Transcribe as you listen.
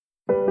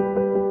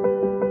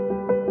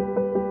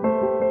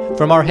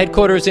From our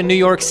headquarters in New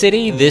York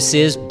City, this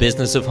is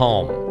Business of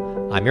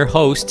Home. I'm your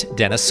host,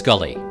 Dennis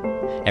Scully.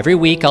 Every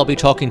week I'll be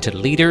talking to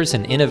leaders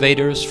and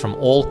innovators from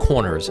all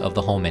corners of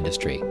the home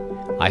industry.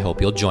 I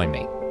hope you'll join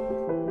me.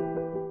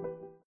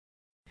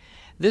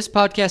 This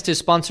podcast is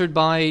sponsored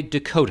by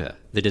Dakota,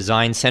 the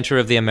Design Center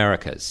of the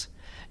Americas.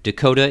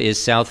 Dakota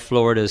is South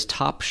Florida's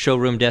top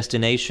showroom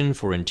destination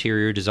for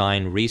interior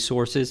design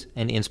resources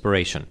and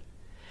inspiration.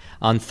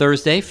 On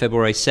Thursday,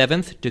 February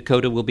 7th,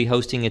 Dakota will be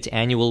hosting its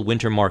annual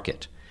Winter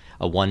Market,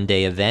 a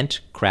one-day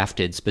event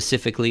crafted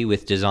specifically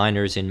with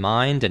designers in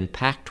mind and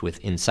packed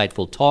with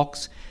insightful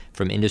talks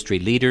from industry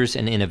leaders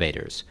and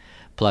innovators,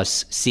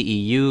 plus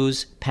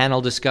CEUs,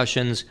 panel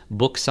discussions,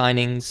 book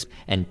signings,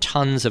 and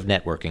tons of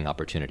networking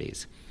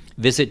opportunities.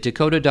 Visit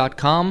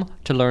Dakota.com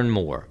to learn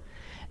more.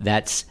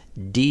 That's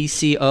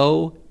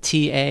DCOTA.com.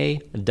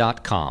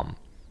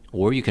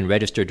 Or you can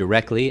register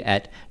directly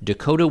at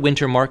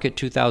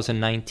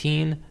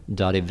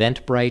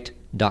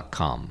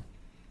dakotawintermarket2019.eventbrite.com.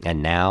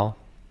 And now,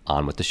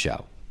 on with the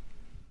show.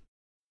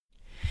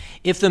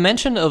 If the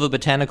mention of a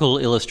botanical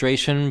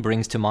illustration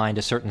brings to mind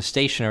a certain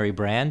stationery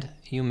brand,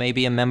 you may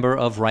be a member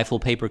of Rifle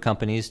Paper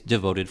Company's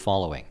devoted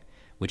following,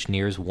 which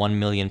nears 1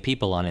 million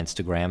people on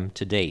Instagram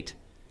to date.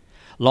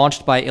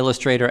 Launched by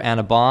illustrator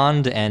Anna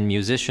Bond and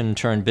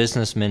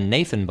musician-turned-businessman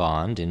Nathan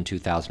Bond in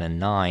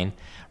 2009,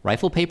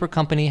 Rifle Paper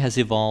Company has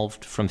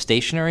evolved from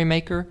stationery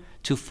maker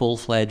to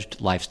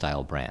full-fledged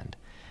lifestyle brand,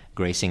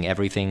 gracing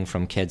everything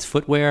from Keds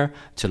footwear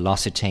to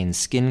L'Occitane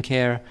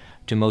skincare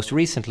to most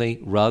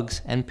recently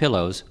rugs and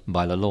pillows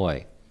by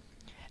Loloi.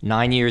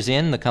 9 years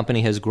in, the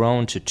company has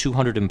grown to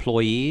 200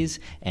 employees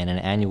and an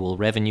annual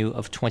revenue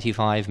of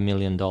 $25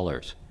 million.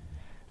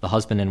 The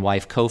husband and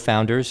wife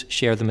co-founders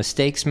share the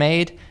mistakes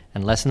made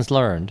and lessons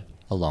learned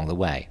along the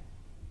way.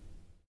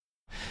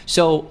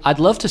 So I'd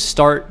love to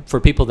start,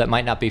 for people that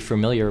might not be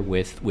familiar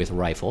with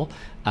Rifle,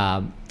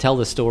 tell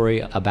the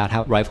story about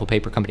how Rifle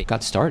Paper Company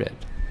got started.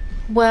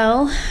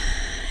 Well,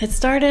 it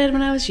started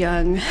when I was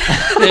young.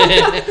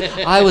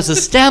 I was a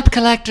stamp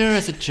collector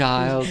as a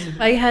child.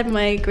 I had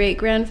my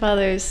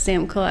great-grandfather's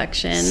stamp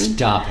collection.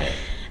 Stop it.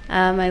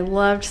 I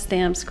loved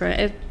stamps.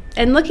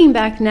 And looking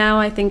back now,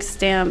 I think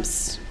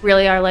stamps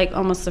really are like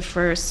almost the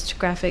first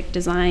graphic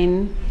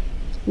design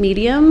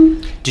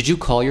medium. Did you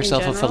call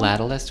yourself a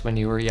philatelist when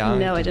you were young?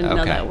 No, I didn't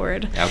know that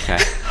word. Okay.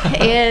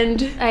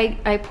 And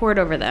I pored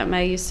over them.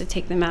 I used to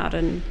take them out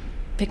and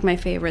pick my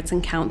favorites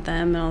and count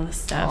them and all this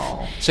stuff.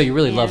 Oh. So you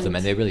really loved them,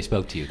 and they really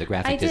spoke to you, the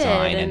graphic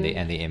design and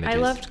the images. I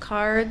loved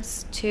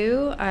cards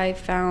too. I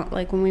found,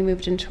 like, when we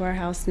moved into our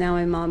house now,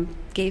 my mom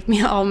gave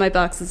me all my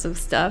boxes of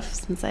stuff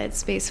since I had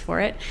space for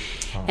it,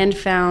 and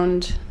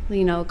found,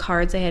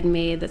 cards I had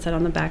made that said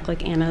on the back,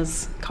 like,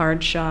 Anna's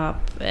Card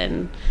Shop,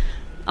 and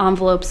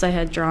envelopes I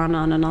had drawn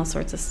on and all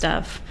sorts of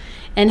stuff,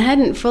 and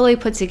hadn't fully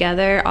put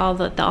together all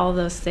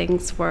those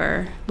things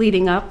were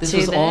leading up to this.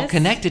 This was all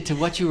connected to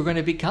what you were going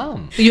to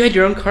become. You had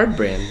your own card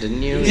brand,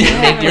 didn't you?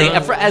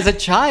 Yeah. As a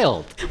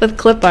child. With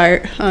clip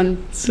art on,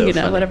 funny.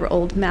 whatever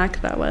old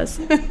Mac that was.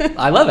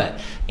 I love it.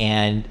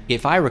 And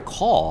if I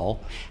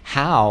recall,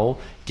 how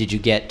did you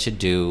get to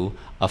do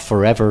a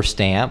forever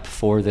stamp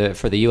for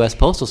the U.S.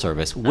 Postal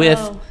Service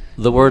with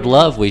the word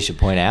love, we should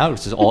point out,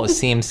 which is all, it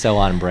seems so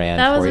on brand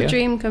for you. That was a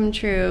dream come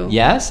true.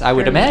 Yes, I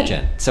would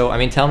imagine. So,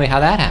 tell me how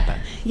that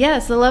happened.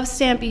 Yes, the love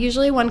stamp,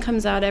 usually one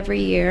comes out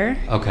every year.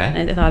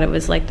 Okay. I thought it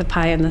was like the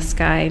pie in the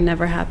sky,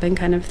 never happened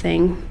kind of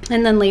thing.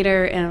 And then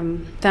later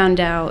found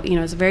out,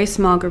 it's a very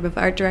small group of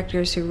art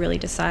directors who really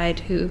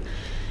decide who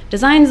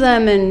designs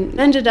them, and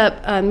ended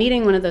up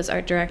meeting one of those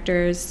art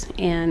directors,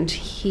 and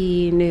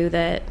he knew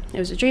that it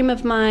was a dream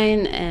of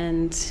mine,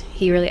 and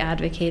he really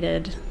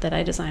advocated that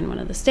I design one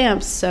of the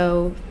stamps.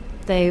 So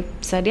they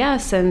said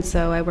yes, and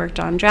so I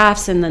worked on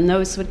drafts, and then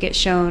those would get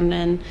shown,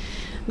 and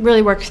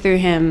really worked through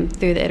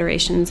the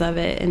iterations of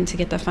it, and to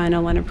get the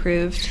final one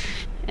approved.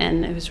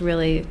 And it was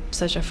really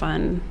such a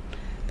fun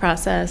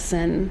process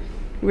and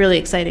really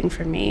exciting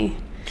for me.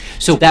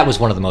 So that was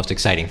one of the most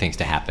exciting things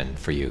to happen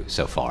for you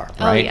so far,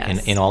 right? Oh,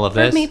 yes. In all of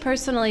this? For me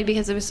personally,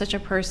 because it was such a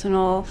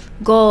personal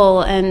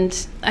goal,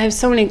 and I have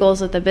so many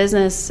goals with the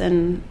business,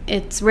 and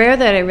it's rare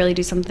that I really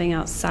do something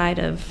outside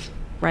of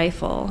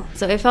Rifle.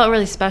 So it felt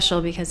really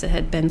special because it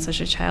had been such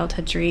a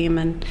childhood dream,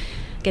 and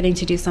getting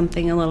to do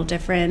something a little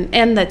different,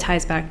 and that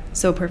ties back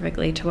so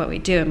perfectly to what we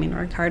do.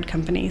 We're a card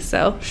company,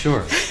 so...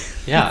 Sure.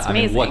 Yeah, It's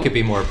amazing. What could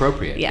be more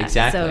appropriate? Yeah,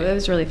 exactly. so it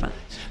was really fun.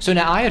 So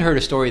now I had heard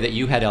a story that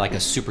you had a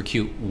super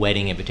cute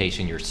wedding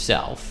invitation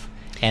yourself,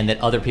 and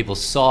that other people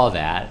saw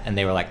that and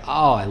they were like,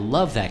 "Oh, I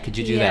love that. Could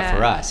you do that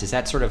for us?" Is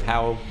that sort of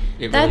how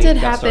it that really did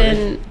got happen?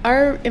 started?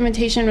 Our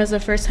invitation was the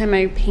first time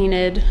I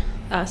painted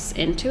us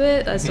into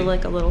it as a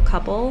little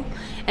couple,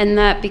 and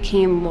that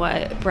became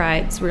what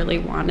brides really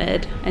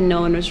wanted, and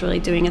no one was really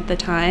doing at the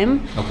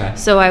time. Okay.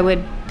 So I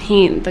would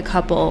paint the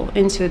couple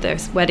into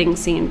this wedding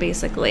scene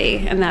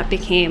basically, and that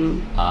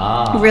became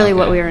really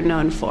what we were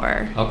known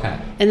for. Okay.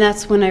 And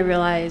that's when I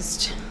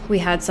realized we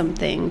had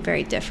something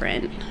very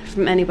different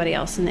from anybody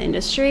else in the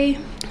industry,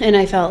 and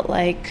I felt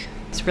like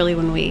it's really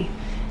when we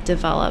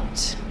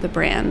developed the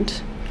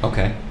brand.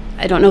 Okay.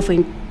 I don't know if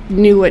we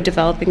knew what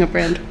developing a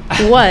brand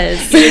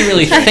was. You didn't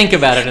really think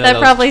about it in That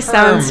those probably terms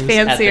sounds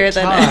fancier at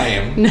the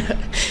than time. No.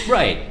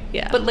 Right.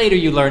 Yeah. But later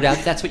you learned out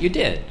that's what you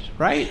did,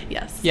 right?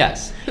 Yes.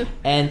 Yes.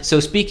 And so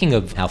speaking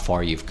of how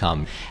far you've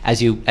come,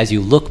 as you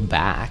look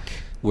back,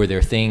 were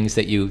there things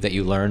that you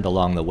learned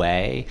along the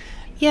way?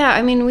 Yeah,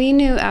 I mean, we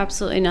knew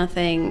absolutely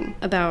nothing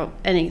about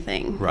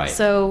anything. Right.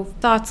 So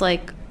thoughts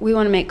like, we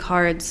want to make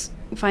cards,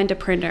 find a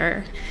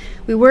printer.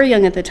 We were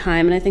young at the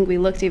time, and I think we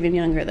looked even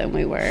younger than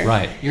we were.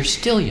 Right. You're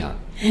still young.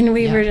 And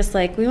we Yeah. were just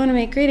like, we want to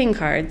make greeting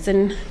cards,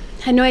 and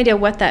had no idea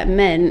what that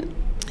meant.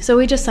 So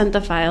we just sent the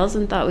files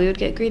and thought we would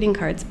get greeting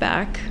cards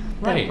back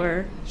Right. that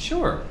were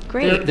Sure.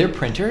 Great. They're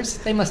printers.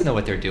 They must know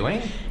what they're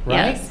doing,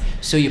 right? Yes.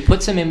 So you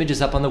put some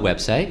images up on the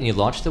website, and you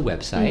launched the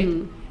website,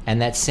 Mm-hmm. and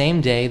that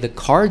same day the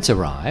cards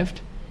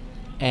arrived,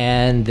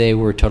 and they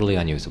were totally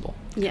unusable.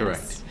 yes.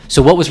 Correct.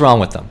 So what was wrong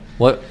with them?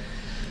 What?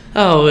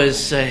 Oh, it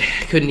was I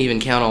couldn't even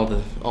count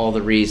all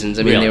the reasons.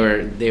 I mean,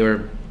 Really? they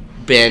were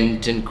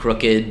bent and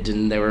crooked,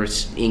 and there were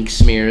ink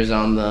smears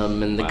on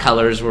them, and the Wow.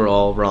 colors were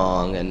all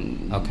wrong,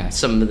 and Okay.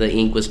 some of the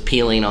ink was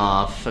peeling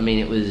off. I mean,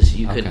 it was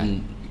you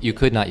couldn't. You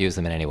could not use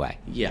them in any way.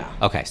 Yeah.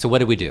 Okay. So what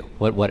did we do?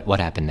 What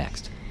happened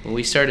next? Well,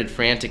 we started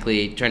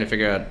frantically trying to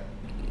figure out,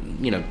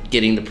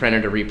 getting the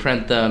printer to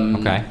reprint them.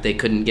 Okay. They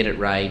couldn't get it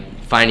right.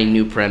 Finding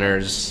new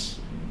printers.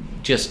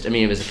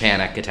 It was a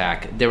panic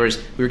attack. We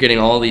were getting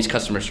all these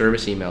customer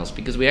service emails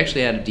because we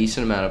actually had a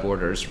decent amount of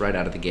orders right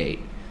out of the gate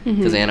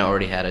because Anna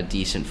already had a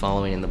decent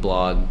following in the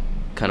blog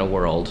kind of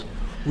world.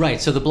 Right.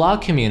 So the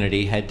blog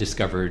community had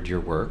discovered your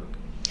work.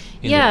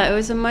 Yeah, it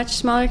was a much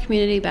smaller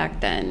community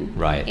back then.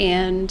 Right.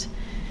 And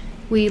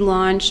we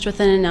launched with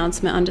an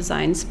announcement on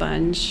Design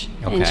Sponge,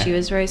 and Okay. she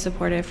was very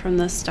supportive from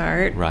the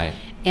start. Right.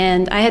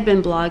 And I had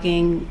been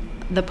blogging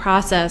the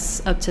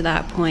process up to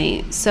that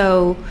point.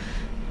 So,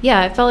 yeah,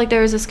 I felt like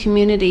there was this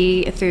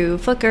community through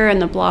Flickr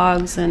and the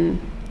blogs, and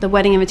the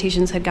wedding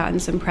invitations had gotten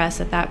some press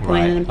at that point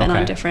Right, and had been okay.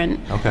 on different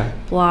Okay.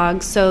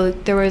 blogs. So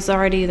there was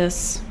already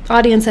this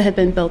audience that had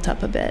been built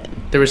up a bit.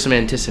 There was some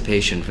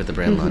anticipation for the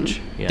brand launch.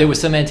 Yeah. There was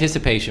some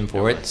anticipation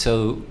for it.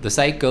 So the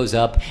site goes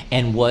up,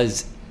 and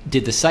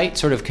did the site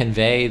sort of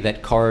convey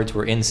that cards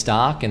were in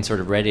stock and sort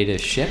of ready to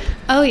ship?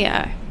 Oh,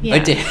 yeah. Yeah.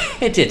 It did.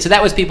 It did. So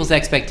that was people's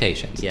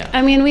expectations. Yeah.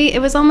 I mean, it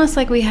was almost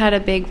like we had a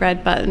big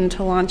red button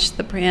to launch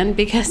the brand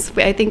because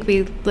I think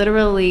we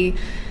literally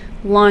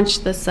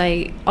launched the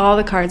site. All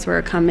the cards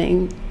were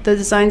coming. The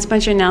Design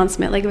Sponge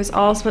announcement, like it was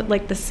all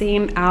like the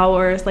same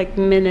hours, like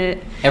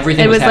minute.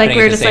 Everything it was was like happening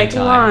we at were the just same like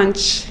time.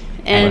 launch,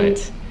 and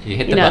Right. You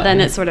hit the then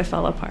button. it sort of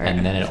fell apart.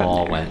 And then it from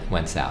all there.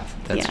 went south.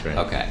 That's Yeah. right.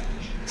 Okay.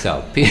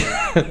 So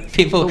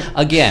people,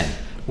 again,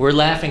 we're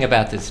laughing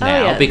about this Oh,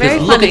 now yeah, because very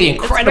look at funny. the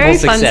It's incredible very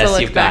fun to success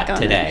look you've got back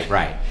on today. it.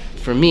 Right.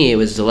 For me, it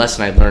was a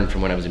lesson I learned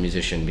from when I was a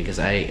musician because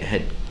I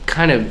had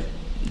kind of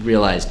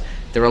realized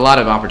there were a lot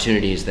of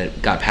opportunities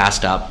that got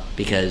passed up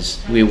because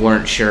we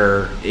weren't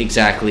sure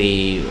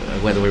exactly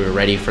whether we were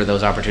ready for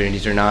those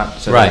opportunities or not.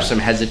 So there Right. was some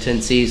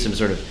hesitancy, some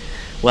sort of,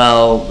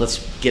 well,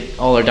 let's get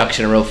all our ducks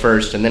in a row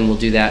first and then we'll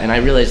do that. And I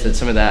realized that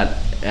some of that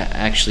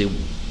actually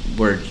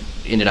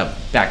ended up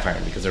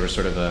backfiring because there was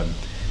sort of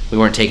we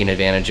weren't taking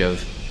advantage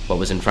of what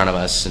was in front of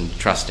us and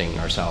trusting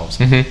ourselves.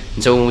 Mhm.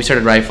 And so when we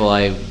started Rifle,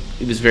 it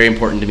was very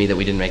important to me that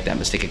we didn't make that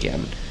mistake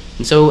again.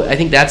 And so I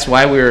think that's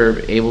why we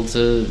were able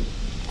to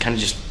kind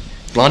of just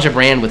launch a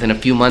brand within a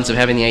few months of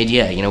having the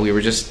idea. We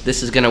were just,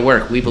 this is going to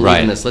work. We believe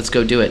Right. in this. Let's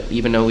go do it,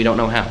 even though we don't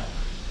know how.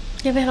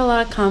 Yeah, we had a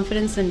lot of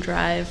confidence and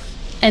drive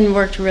and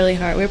worked really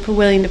hard. We were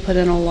willing to put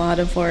in a lot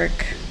of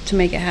work to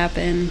make it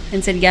happen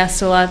and said yes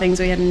to a lot of things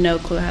we had no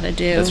clue how to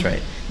do. That's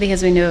right.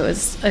 Because we knew it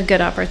was a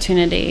good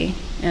opportunity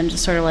and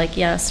just sort of like,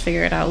 yes,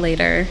 figure it out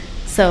later.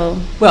 So,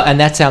 Well, and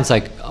that sounds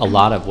like a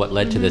lot of what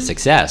led to the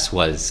success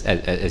was,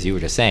 as you were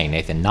just saying,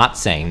 Nathan, not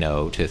saying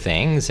no to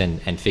things and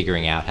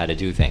figuring out how to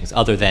do things,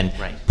 other than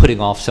Right. putting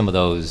off some of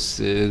those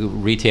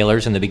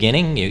retailers in the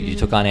beginning. You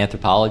took on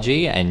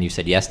Anthropology, and you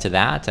said yes to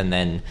that, and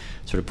then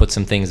sort of put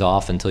some things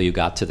off until you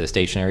got to the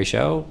stationery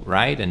show,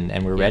 right?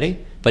 And we're ready?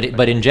 But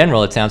in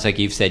general, it sounds like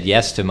you've said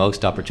yes to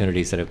most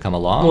opportunities that have come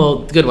along. Well,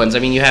 good ones. I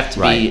mean, you have to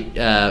Right. be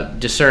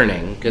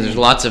discerning because there's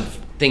lots of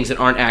things that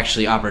aren't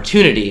actually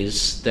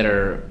opportunities that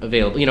are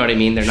available. You know what I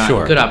mean? They're not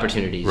Sure. good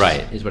opportunities.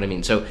 Right. Is what I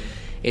mean. So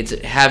it's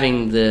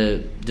having the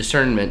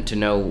discernment to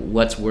know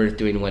what's worth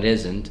doing and what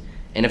isn't.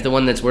 And if the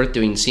one that's worth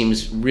doing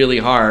seems really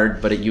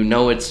hard, but if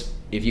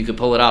you could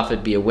pull it off,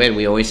 it'd be a win.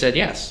 We always said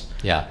yes.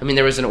 Yeah. I mean,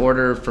 there was an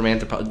order from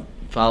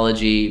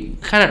Anthropology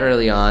kind of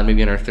early on,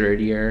 maybe in our third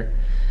year,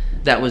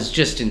 that was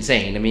just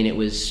insane. I mean, it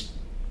was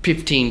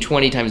 15,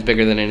 20 times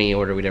bigger than any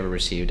order we'd ever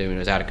received. I mean, it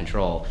was out of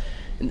control.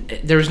 And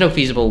there was no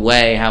feasible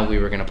way how we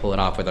were going to pull it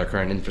off with our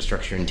current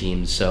infrastructure and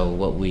teams. So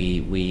what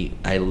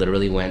I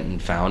literally went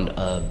and found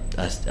a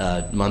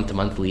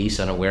month-to-month lease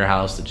on a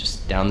warehouse that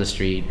just down the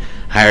street,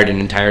 hired an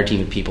entire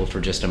team of people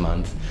for just a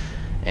month,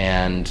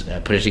 and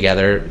put it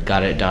together,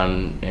 got it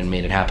done, and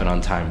made it happen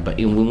on time. But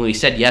when we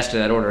said yes to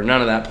that order,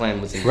 none of that plan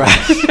was in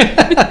place.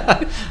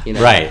 Right.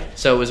 Right.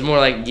 So it was more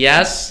like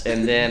yes,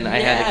 and then I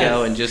had to go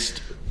Yes. and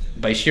just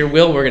by sheer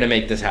will, we're going to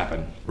make this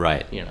happen.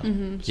 Right. You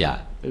know,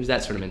 Yeah. it was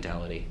that sort of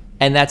mentality.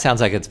 And that sounds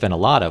like it's been a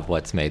lot of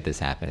what's made this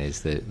happen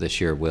is the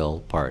sheer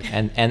will part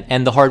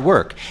and the hard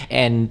work.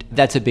 And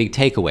that's a big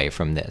takeaway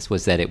from this,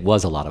 was that it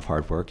was a lot of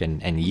hard work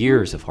and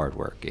years of hard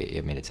work. I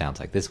mean, it sounds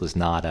like this was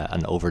not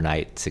an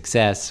overnight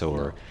success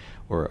or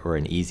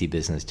an easy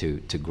business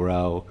to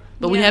grow.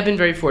 But we have been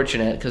very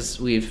fortunate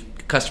because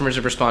customers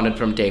have responded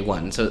from day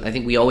one. So I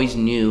think we always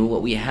knew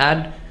what we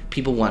had,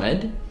 people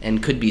wanted,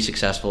 and could be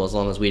successful as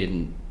long as we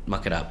didn't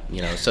muck it up.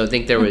 You know, so I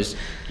think there was.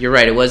 You're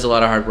right. It was a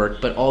lot of hard work,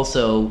 but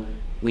also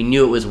we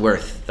knew it was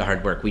worth the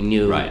hard work. We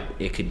knew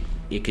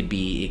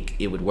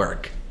it would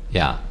work.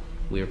 Yeah.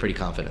 We were pretty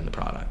confident in the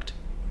product.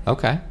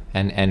 Okay.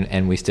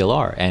 And we still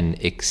are. And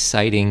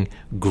exciting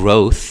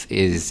growth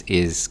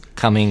is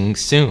coming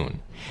soon.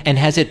 And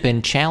has it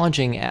been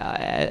challenging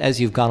as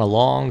you've gone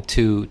along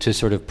to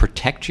sort of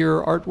protect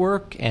your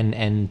artwork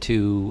and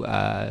to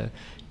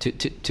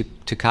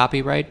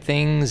copyright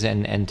things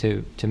and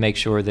to make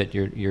sure that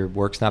your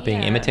work's not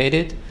being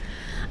imitated?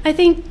 I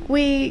think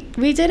we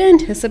did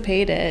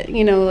anticipate it.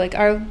 You know, like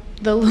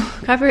the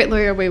copyright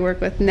lawyer we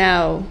work with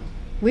now,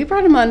 we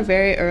brought him on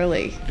very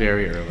early.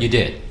 Very early. You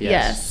did?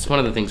 Yes. It's one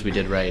of the things we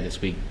did right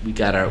is we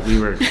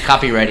were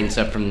copywriting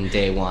stuff from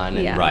day one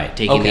and Right.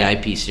 taking the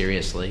IP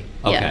seriously.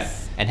 Okay.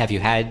 Yes. And have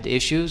you had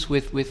issues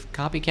with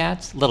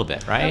copycats? A little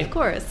bit, right? Of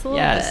course, a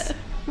little bit.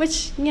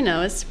 Which, you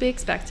know, is to be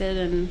expected.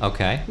 And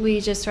Okay.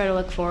 we just try to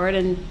look forward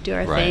and do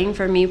our Right. thing.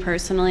 For me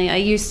personally, I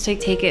used to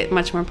take it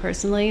much more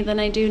personally than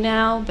I do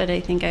now, but I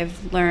think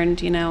I've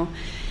learned, you know,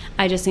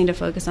 I just need to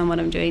focus on what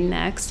I'm doing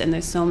next. And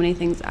there's so many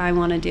things I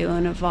want to do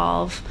and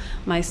evolve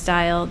my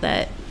style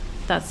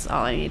that's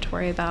all I need to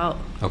worry about.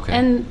 Okay.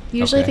 And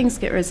usually Okay. things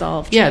get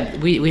resolved. Yeah,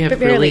 we have But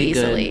fairly really good.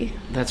 easily.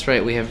 That's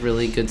right. We have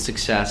really good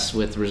success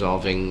with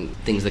resolving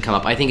things that come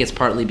up. I think it's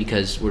partly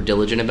because we're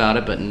diligent about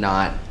it, but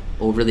not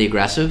overly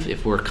aggressive.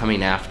 If we're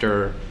coming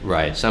after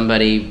Right.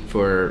 somebody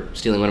for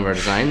stealing one of our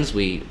designs,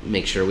 we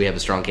make sure we have a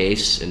strong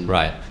case. And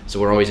Right.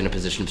 so we're always in a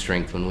position of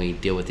strength when we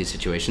deal with these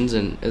situations.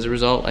 And as a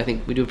result, I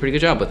think we do a pretty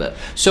good job with it.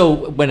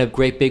 So when a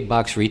great big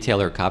box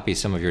retailer copies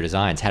some of your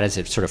designs, how does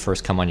it sort of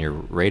first come on your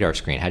radar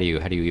screen? How do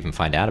you even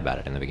find out about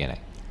it in the beginning?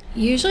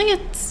 Usually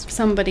it's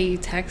somebody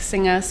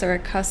texting us or a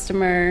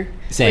customer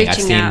Saying, I've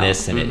reaching seen out.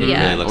 this and it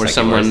Yeah. really looks Or like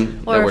someone yours.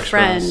 that Or a works for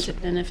us. friend.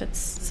 And if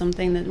it's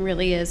something that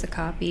really is a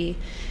copy,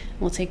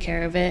 we'll take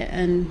care of it.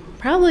 And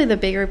probably the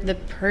bigger the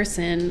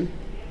person,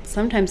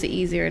 sometimes the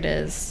easier it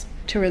is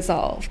to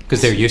resolve.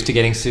 Because they're used to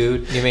getting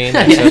sued, you mean?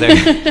 And so they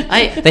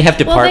have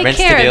departments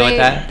well, they care. to deal with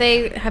that?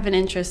 They have an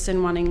interest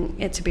in wanting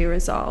it to be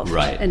resolved.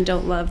 Right. And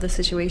don't love the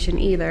situation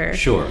either.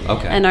 Sure,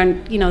 okay. And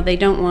they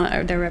don't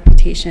want their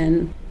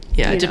reputation.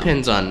 Yeah, it you know.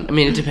 depends on. I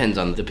mean, it depends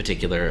on the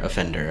particular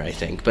offender, I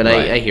think. But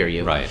Right, I hear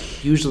you. right.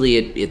 Usually,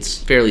 it's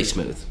fairly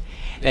smooth.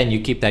 And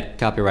you keep that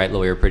copyright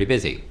lawyer pretty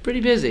busy.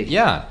 Pretty busy.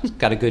 Yeah, he's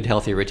got a good,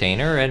 healthy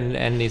retainer,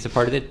 and he's a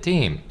part of the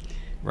team,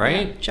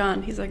 right?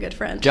 John, he's a good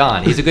friend.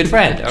 John, he's a good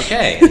friend.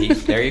 Okay,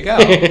 there you go.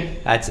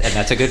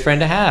 That's a good friend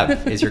to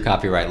have, is your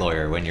copyright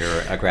lawyer when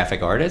you're a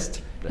graphic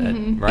artist,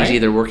 right? He's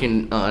either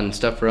working on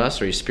stuff for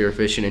us or he's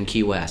spearfishing in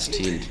Key West.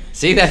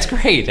 See, that's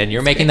great, and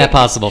you're making that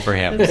possible for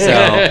him.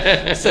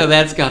 So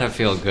that's got to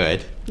feel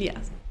good.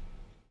 Yes.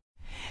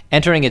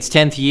 Entering its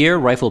 10th year,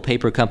 Rifle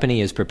Paper Company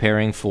is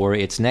preparing for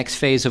its next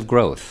phase of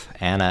growth.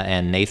 Anna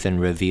and Nathan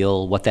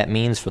reveal what that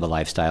means for the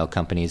lifestyle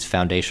company's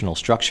foundational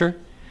structure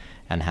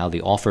and how the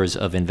offers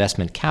of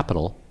investment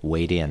capital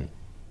weighed in.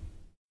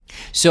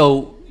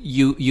 So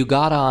you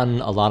got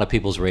on a lot of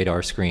people's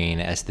radar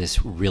screen as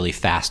this really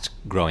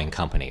fast-growing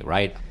company,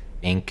 right?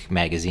 Inc.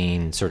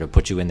 magazine sort of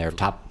put you in their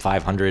top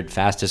 500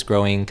 fastest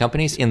growing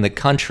companies in the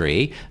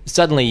country.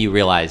 Suddenly you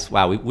realize,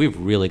 wow, we've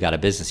really got a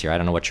business here. I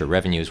don't know what your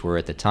revenues were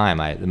at the time.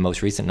 The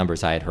most recent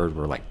numbers I had heard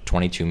were like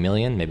 22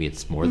 million. Maybe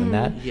it's more than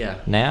that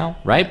now,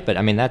 right? But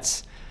I mean,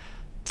 that's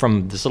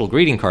from this little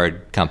greeting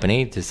card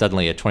company to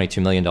suddenly a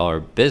 $22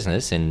 million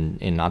business in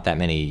not that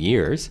many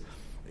years.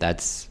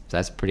 That's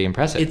pretty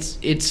impressive.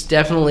 It's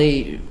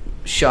definitely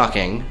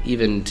shocking,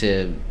 even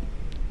to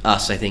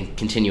us, I think,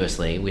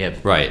 continuously. We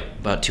have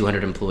about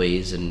 200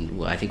 employees,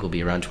 and I think we'll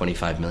be around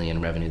 25 million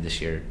in revenue this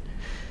year,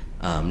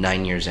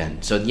 9 years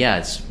in. So yeah,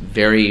 it's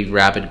very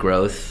rapid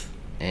growth,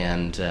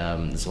 and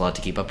there's a lot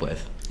to keep up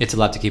with. It's a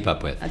lot to keep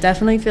up with. It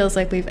definitely feels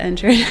like we've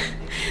entered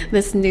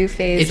this new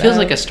phase. It feels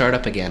like a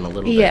startup again a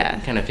little bit. Yeah.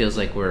 It kind of feels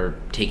like we're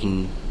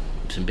taking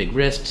some big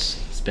risks,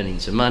 spending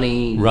some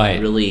money,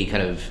 Right. really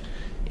kind of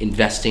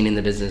investing in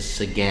the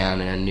business again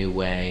in a new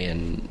way,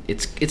 and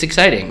it's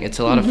exciting. It's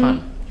a lot of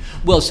fun.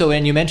 Well,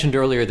 and you mentioned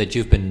earlier that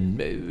you've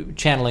been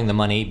channeling the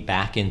money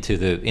back into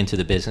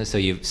the business. So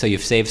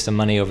you've saved some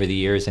money over the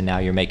years, and now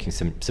you're making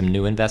some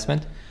new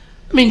investment.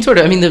 I mean, sort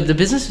of. I mean, the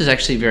business is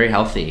actually very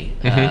healthy.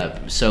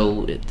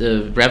 So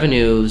the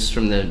revenues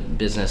from the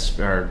business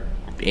are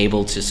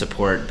able to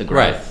support the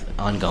growth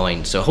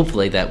ongoing. So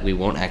hopefully that we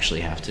won't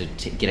actually have to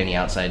get any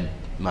outside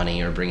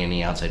money or bring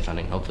any outside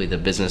funding. Hopefully the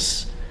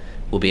business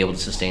we'll be able to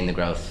sustain the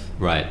growth.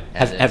 Right.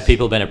 As Have is.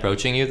 people been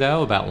approaching you,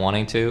 though, about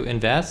wanting to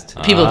invest?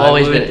 People have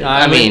always been.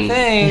 I mean,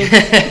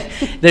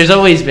 there's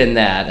always been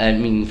that. I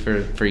mean,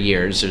 for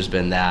years there's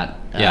been that.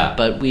 Yeah.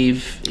 But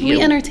we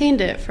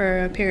entertained it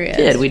for a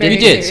period. We You did.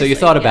 So you seriously,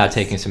 thought about yes.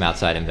 taking some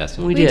outside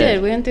investment. We We did.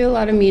 did. We went through a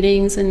lot of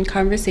meetings and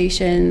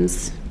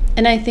conversations.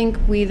 And I think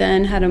we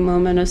then had a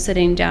moment of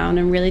sitting down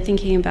and really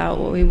thinking about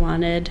what we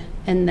wanted.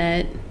 And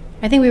that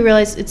I think we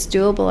realized it's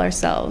doable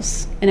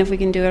ourselves. And if we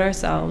can do it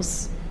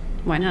ourselves,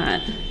 why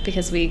not?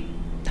 Because we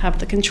have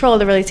the control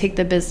to really take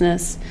the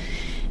business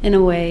in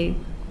a way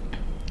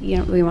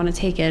we want to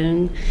take it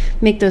and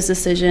make those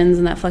decisions,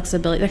 and that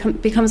flexibility. There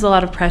becomes a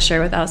lot of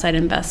pressure with outside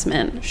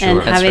investment. Sure. And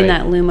That's having right.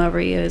 that loom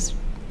over you is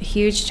a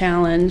huge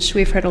challenge.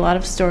 We've heard a lot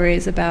of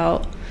stories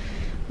about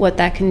what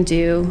that can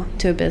do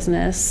to a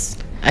business.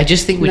 I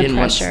just think we The didn't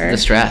want pressure. the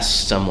stress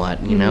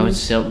somewhat. You know, it's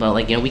so about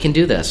like, we can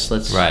do this.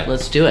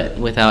 Let's do it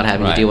without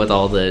having Right. to deal with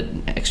all the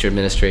extra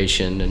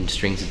administration and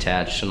strings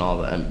attached and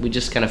all that. We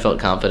just kind of felt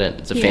confident.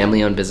 It's a Yeah.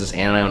 family-owned business.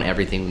 Ann and I own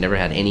everything. We've never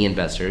had any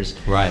investors.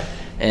 Right.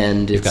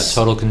 And You've got it's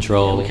total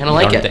control. we kinda You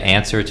like don't have it. to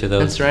answer to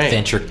those That's right.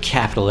 venture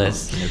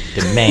capitalists and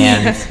their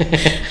demands.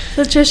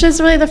 So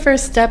Trisha's really the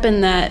first step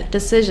in that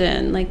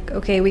decision. Like,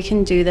 okay, we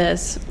can do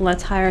this.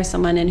 Let's hire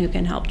someone in who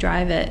can help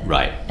drive it.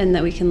 Right. And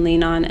that we can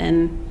lean on,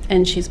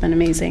 and she's been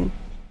amazing.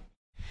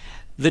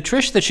 The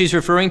Trish that she's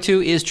referring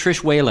to is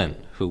Trish Whalen,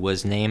 who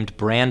was named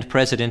brand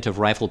president of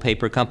Rifle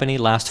Paper Company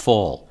last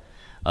fall.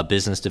 A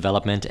business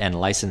development and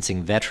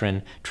licensing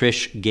veteran,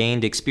 Trish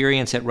gained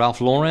experience at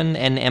Ralph Lauren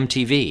and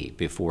MTV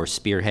before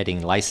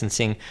spearheading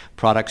licensing,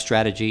 product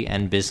strategy,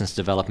 and business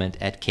development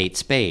at Kate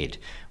Spade,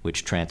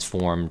 which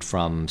transformed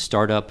from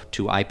startup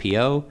to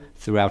IPO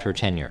throughout her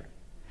tenure.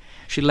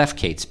 She left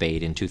Kate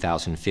Spade in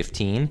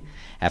 2015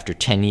 after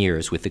 10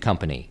 years with the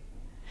company.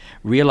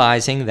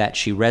 Realizing that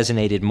she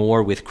resonated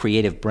more with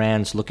creative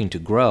brands looking to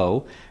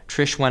grow,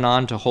 Trish went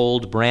on to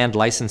hold brand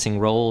licensing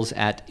roles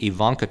at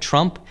Ivanka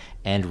Trump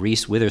and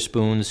Reese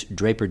Witherspoon's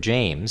Draper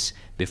James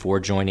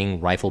before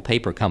joining Rifle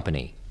Paper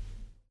Company.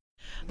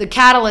 The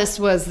catalyst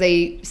was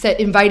they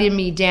invited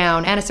me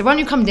down, and I said, why don't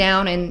you come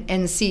down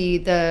and see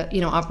the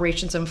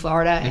operations in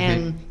Florida?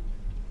 And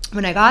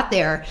when I got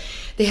there,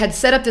 they had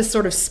set up this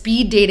sort of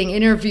speed dating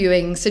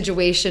interviewing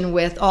situation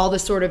with all the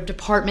sort of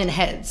department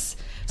heads.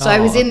 So I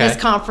was in this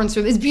conference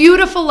room, this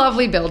beautiful,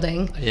 lovely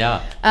building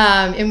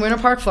in Winter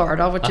Park,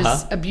 Florida, which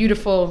is a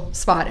beautiful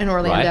spot in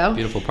Orlando. Right,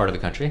 beautiful part of the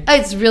country.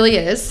 It really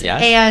is.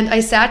 Yes. And I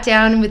sat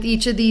down with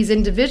each of these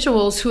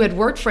individuals who had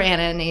worked for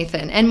Anna and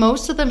Nathan, and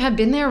most of them had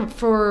been there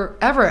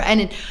forever.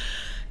 And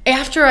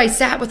after I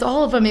sat with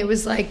all of them, it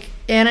was like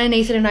Anna and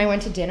Nathan and I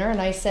went to dinner, and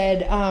I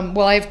said,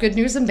 well, I have good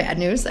news and bad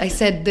news. I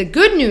said, the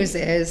good news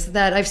is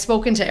that I've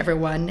spoken to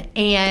everyone,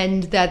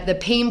 and that the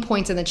pain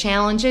points and the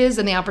challenges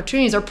and the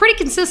opportunities are pretty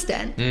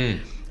consistent.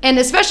 And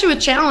especially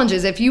with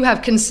challenges, if you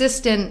have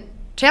consistent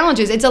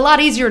challenges, it's a lot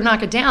easier to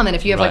knock it down than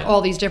if you have like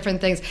all these different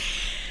things.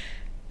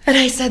 And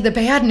I said, the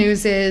bad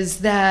news is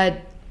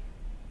that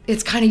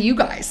it's kind of you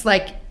guys.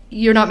 Like,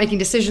 you're not making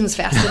decisions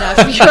fast enough.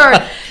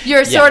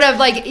 You're sort of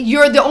like,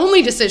 you're the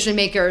only decision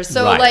maker.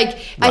 So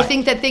I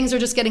think that things are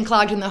just getting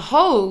clogged in the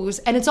hose,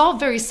 and it's all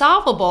very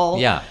solvable.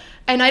 Yeah.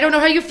 And I don't know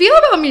how you feel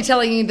about me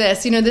telling you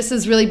this. This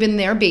has really been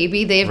their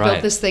baby. They've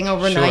built this thing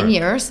over 9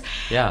 years.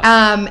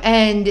 Yeah.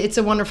 And it's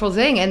a wonderful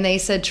thing. And they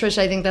said, Trish,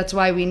 I think that's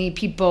why we need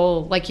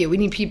people like you.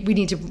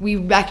 We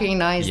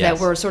recognize that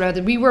we're sort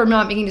of, we were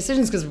not making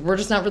decisions because we're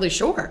just not really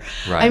sure.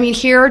 Right. I mean,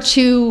 here are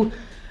two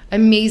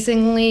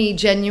amazingly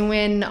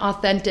genuine,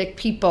 authentic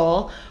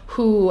people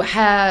who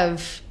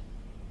have,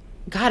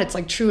 God, it's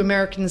like true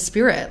American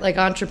spirit, like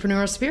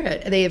entrepreneur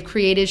spirit. They have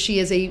created, she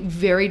is a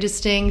very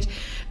distinct,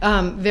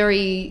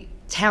 very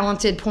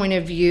talented point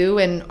of view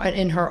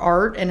in her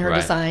art and her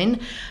design.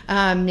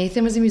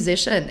 Nathan was a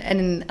musician,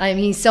 and I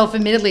mean,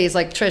 self-admittedly is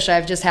like, Trish,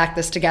 I've just hacked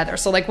this together.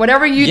 So like,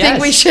 whatever you think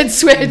we should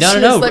switch,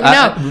 No. let me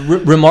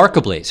know.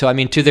 Remarkably. So I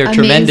mean, to their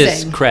Amazing.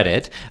 tremendous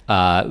credit,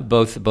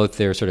 both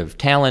their sort of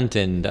talent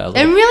and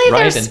really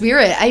their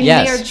spirit. I mean,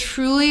 yes. they are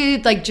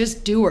truly like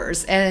just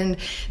doers, and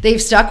they've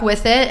stuck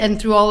with it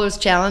and through all those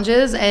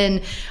challenges.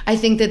 And I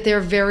think that they're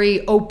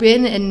very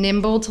open and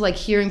nimble to like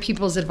hearing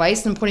people's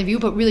advice and point of view,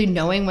 but really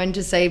knowing when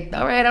to say,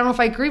 all right, I don't know if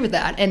I agree with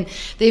that. And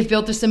they've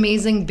built this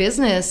amazing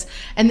business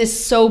and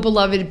this so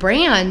beloved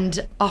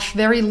brand off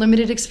very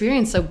limited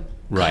experience. So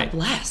God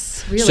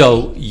bless, really.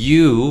 So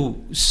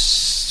you,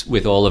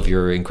 with all of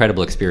your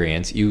incredible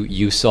experience,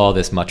 you saw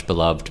this much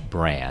beloved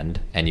brand,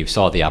 and you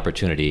saw the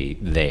opportunity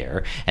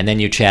there, and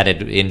then you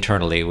chatted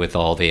internally with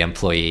all the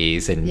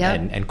employees,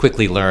 and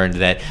quickly learned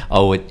that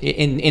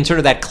in sort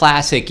of that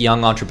classic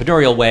young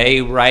entrepreneurial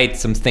way, right?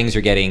 Some things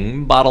are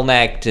getting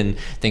bottlenecked and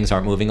things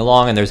aren't moving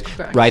along, and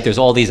there's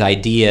all these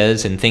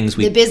ideas and things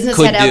we could do. The business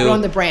had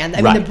outgrown the brand.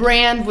 I mean, the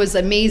brand was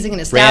amazing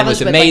and established. Brand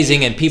was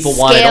amazing, and people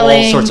wanted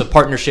all sorts of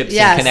partnerships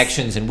and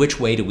connections. And which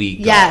way do we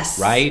go,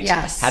 right?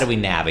 Yes. How do we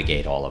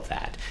navigate all of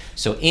that?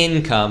 So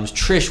in comes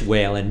Trish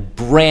Whalen,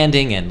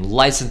 branding and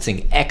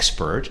licensing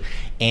expert.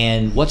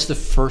 And what's the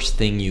first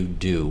thing you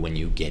do when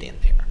you get in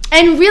there?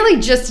 And really,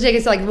 just to take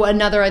us to like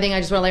another thing I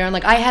just want to layer on,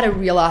 like I had a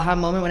real aha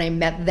moment when I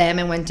met them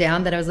and went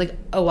down that I was like,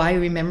 oh, I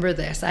remember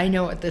this. I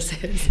know what this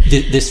is.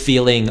 This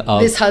feeling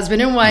of this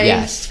husband and wife.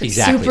 Yes,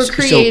 exactly. Super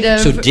creative.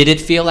 So did it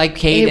feel like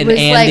Kate and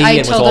Andy, like,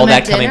 and was all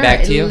that coming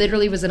back to you? It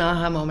literally was an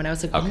aha moment. I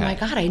was like, oh my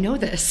God, I know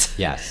this.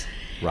 Yes.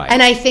 Right.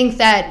 And I think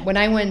that when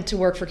I went to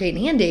work for Kate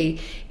and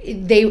Andy,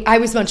 I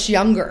was much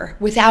younger,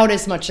 without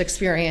as much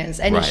experience.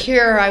 And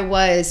here I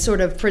was sort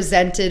of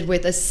presented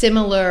with a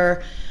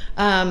similar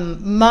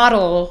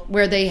model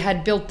where they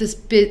had built this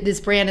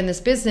brand and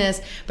this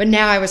business, but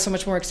now I was so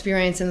much more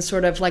experienced and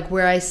sort of like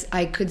where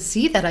I could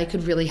see that I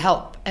could really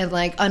help, and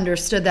like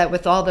understood that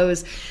with all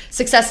those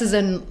successes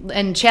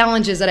and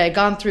challenges that I had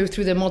gone through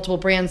the multiple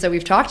brands that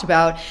we've talked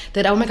about,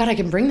 that oh my God, I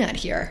can bring that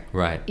here.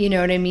 Right. You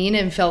know what I mean?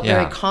 And felt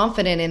very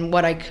confident in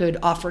what I could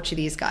offer to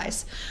these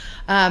guys.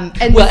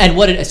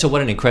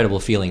 What an incredible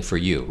feeling for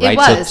you, right? It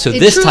was. So it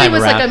this truly time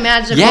was around, like a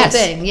magical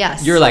thing.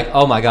 Yes, you're like,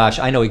 oh my gosh,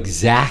 I know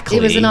exactly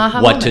it was an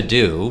aha what moment. to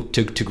do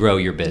to grow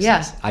your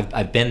business. Yeah.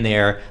 I've been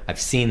there, I've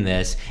seen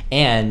this,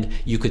 and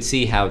you could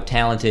see how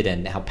talented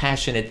and how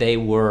passionate they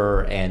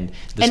were, and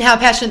how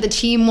passionate the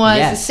team was.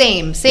 Yes.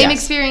 Same Yes.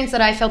 experience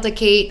that I felt at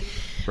Kate.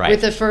 Right. With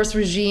the first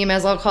regime,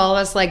 as I'll call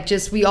us, like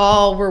just we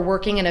all were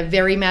working in a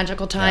very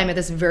magical time at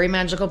this very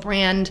magical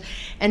brand,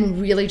 and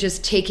really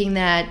just taking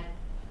that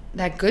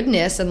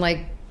goodness and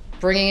like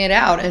bringing it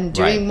out and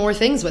doing more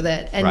things with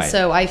it. And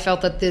so I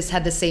felt that this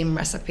had the same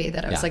recipe,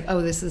 that I was like, oh,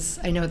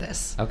 I know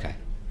this. Okay.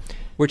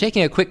 We're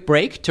taking a quick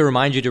break to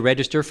remind you to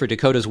register for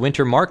Dakota's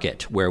Winter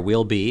Market, where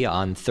we'll be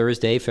on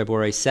Thursday,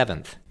 February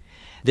 7th.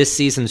 This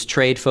season's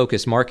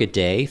trade-focused market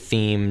day,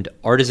 themed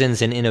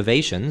Artisans and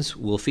Innovations,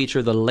 will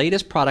feature the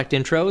latest product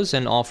intros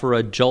and offer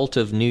a jolt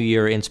of New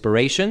Year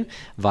inspiration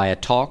via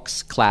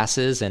talks,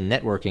 classes, and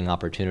networking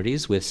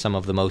opportunities with some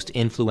of the most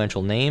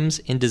influential names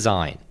in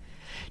design.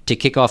 To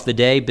kick off the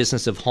day,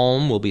 Business of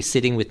Home will be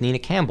sitting with Nina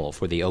Campbell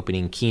for the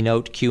opening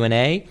keynote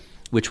Q&A,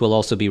 which we'll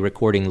also be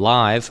recording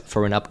live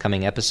for an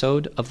upcoming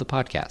episode of the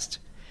podcast.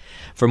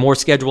 For more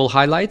schedule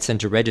highlights and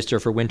to register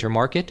for Winter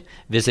Market,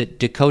 visit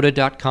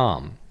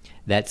Dakota.com.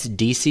 That's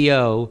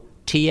DCOTA.com.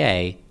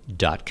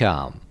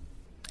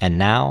 And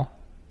now,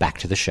 back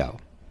to the show.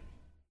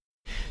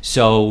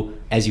 So,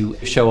 as you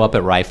show up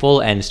at Rifle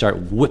and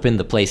start whipping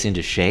the place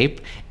into shape,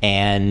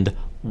 and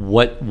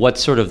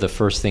what's sort of the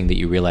first thing that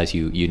you realize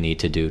you need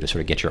to do to sort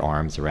of get your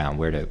arms around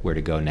where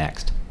to go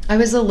next? I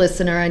was a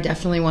listener. I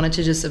definitely wanted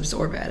to just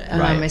absorb it.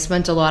 I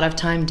spent a lot of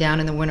time down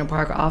in the Winter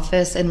Park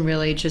office and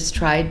really just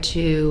tried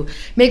to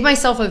make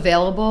myself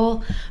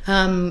available.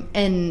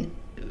 And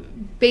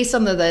based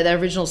on the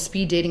original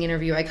speed dating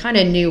interview, I kind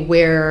of knew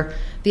where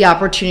the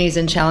opportunities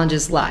and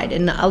challenges lied.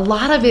 And a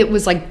lot of it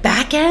was like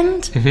back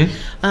end.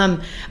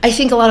 Mm-hmm. I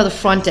think a lot of the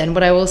front end,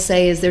 what I will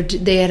say is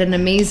they had an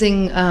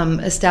amazing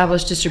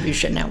established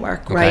distribution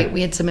network, right?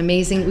 We have some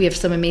amazing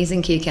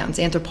key accounts,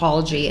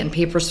 Anthropologie and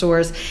Paper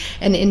Source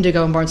and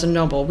Indigo and Barnes &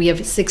 Noble. We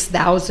have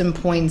 6,000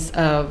 points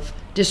of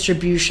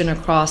distribution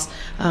across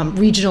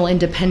regional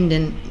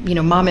independent,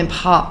 mom and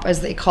pop,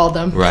 as they call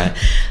them,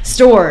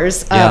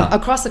 stores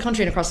across the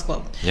country and across the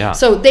globe. Yeah.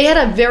 So they had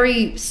a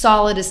very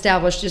solid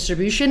established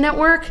distribution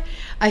network.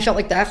 I felt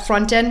like that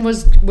front end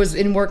was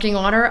in working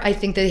order. I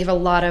think they have a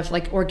lot of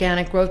like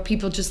organic growth.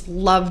 People just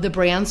love the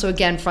brand. So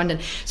again, front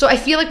end. So I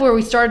feel like where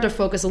we started to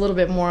focus a little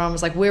bit more on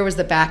was like, where was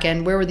the back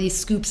end? Where were these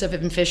scoops of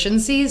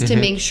efficiencies to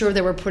make sure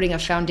that we're putting a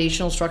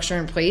foundational structure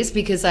in place?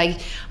 Because I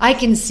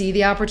can see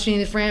the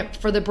opportunity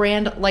for the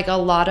brand, like a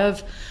lot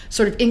of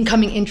sort of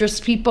incoming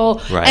interest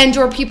people and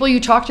or people you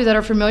talk to that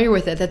are familiar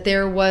with it, that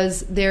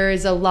there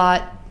is a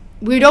lot.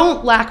 We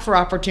don't lack for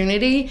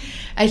opportunity.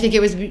 I think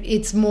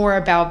it's more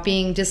about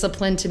being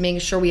disciplined to make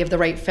sure we have the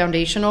right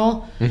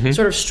foundational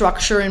sort of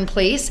structure in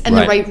place and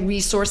the right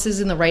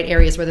resources in the right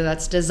areas, whether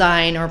that's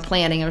design or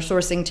planning or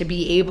sourcing, to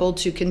be able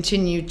to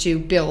continue to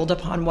build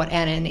upon what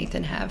Anna and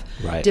Nathan have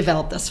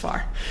developed thus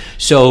far.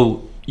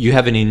 So you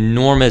have an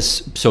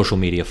enormous social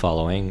media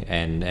following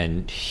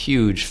and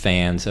huge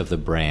fans of the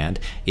brand.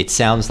 It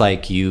sounds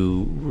like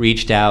you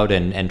reached out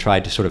and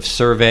tried to sort of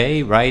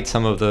survey,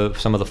 some of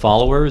the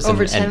followers.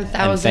 Over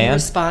 10,000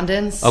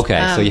 respondents.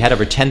 Okay, so you had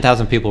over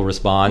 10,000 people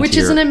respond, which to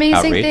is your an amazing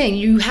outreach. thing.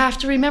 You have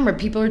to remember,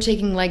 people are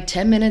taking like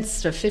 10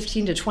 minutes to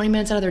 15 to 20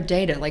 minutes out of their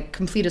day to like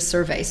complete a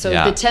survey. So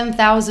the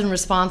 10,000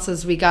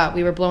 responses we got,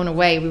 we were blown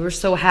away. We were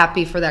so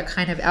happy for that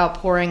kind of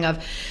outpouring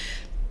of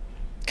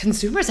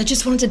consumers that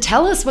just wanted to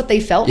tell us what they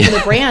felt for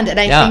the brand. And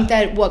I think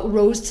that what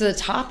rose to the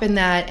top in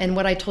that, and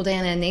what I told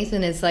Anna and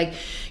Nathan, is like,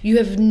 you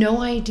have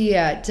no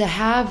idea, to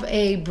have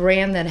a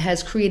brand that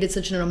has created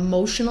such an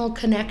emotional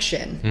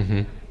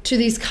connection to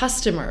these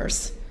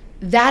customers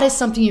that is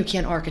something you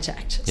can't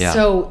architect. Yeah.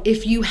 So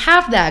if you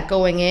have that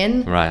going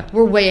in, Right.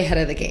 we're way ahead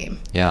of the game.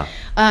 Yeah.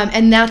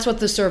 And that's what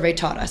the survey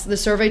taught us. The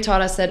survey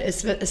taught us that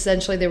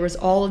essentially there was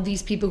all of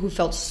these people who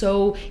felt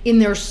so in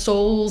their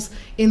souls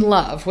in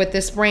love with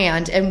this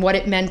brand and what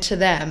it meant to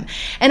them.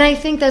 And I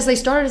think as they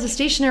started as a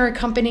stationery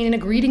company and a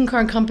greeting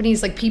card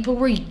companies, like people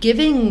were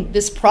giving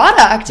this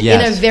product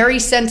Yes. in a very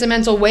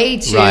sentimental way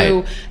to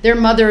Right. their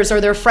mothers or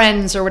their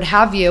friends or what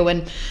have you.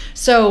 And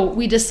so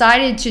we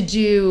decided to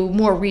do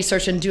more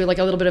research and do like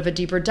a little bit of a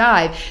deeper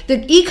dive.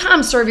 The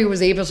e-com survey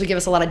was able to give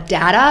us a lot of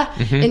data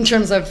in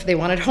terms of they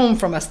wanted home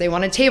from us, they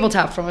wanted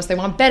tabletop from us, they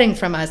want bedding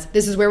from us.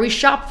 This is where we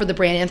shop for the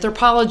brand.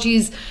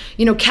 Anthropologie's,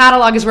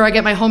 catalog is where I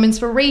get my home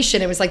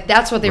inspiration. It was like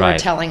that's what they were Right.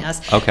 telling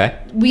us. Okay.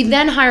 We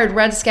then hired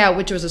Red Scout,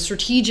 which was a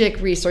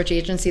strategic research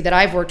agency that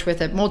I've worked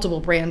with at multiple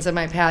brands in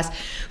my past,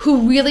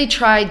 who really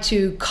tried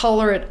to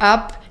color it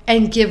up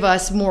and give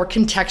us more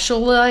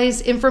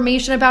contextualized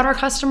information about our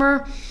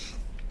customer.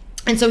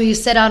 And so we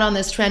set out on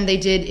this trend. They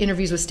did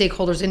interviews with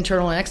stakeholders,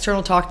 internal and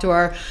external, talked to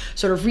our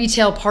sort of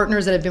retail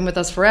partners that have been with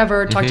us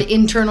forever, talked to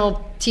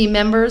internal team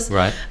members,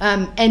 Right.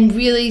 And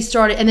really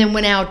started, and then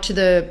went out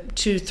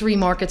to 3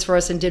 markets for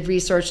us and did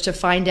research to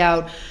find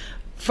out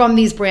from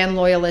these brand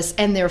loyalists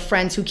and their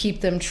friends who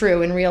keep them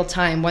true in real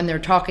time when they're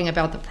talking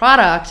about the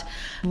product,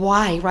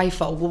 why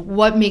Rifle?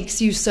 What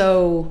makes you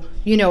so,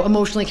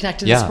 emotionally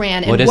connected to this Yeah.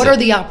 brand? What And is what it? are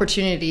the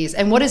opportunities?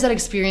 And what does that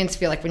experience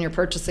feel like when you're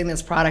purchasing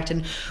this product?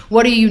 And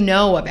what do you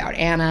know about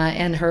Anna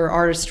and her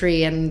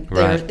artistry and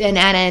Right. and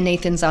Anna and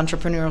Nathan's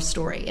entrepreneurial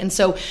story? And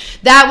so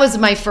that was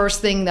my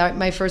first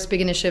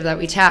big initiative that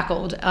we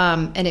tackled.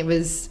 And it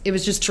was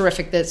just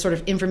terrific, that sort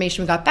of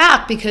information we got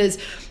back, because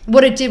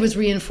what it did was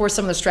reinforce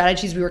some of the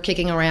strategies we were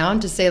kicking around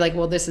to say, like,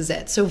 well, this is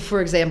it. So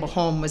for example,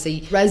 home was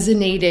a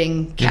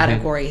resonating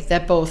category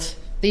that both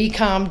the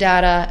e-com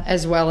data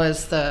as well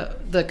as the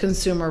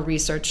consumer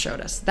research showed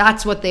us.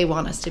 That's what they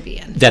want us to be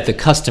in. That the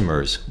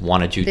customers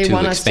wanted you They to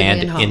want us to be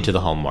expand in home. into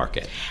the home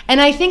market. And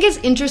I think it's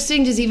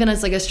interesting, just even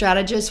as like a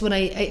strategist, when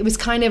it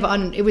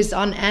was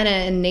on Anna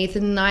and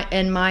Nathan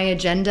and my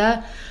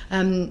agenda.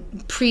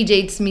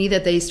 Predates me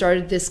that they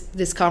started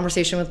this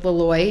conversation with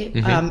Leloy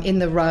in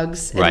the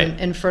rugs Right.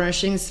 and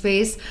furnishing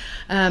space.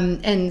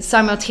 And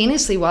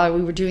simultaneously, while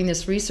we were doing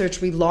this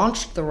research, we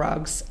launched the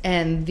rugs,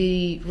 and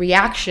the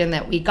reaction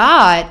that we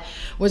got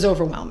was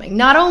overwhelming.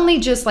 Not only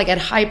just like at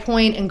High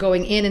Point and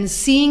going in and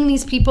seeing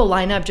these people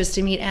line up just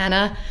to meet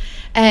Anna.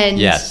 And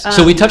Yes.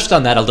 So we touched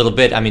on that a little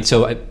bit. I mean,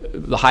 so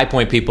the High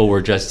Point people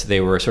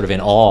they were sort of in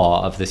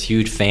awe of this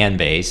huge fan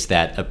base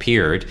that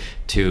appeared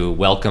to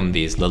welcome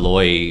these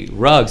Leloy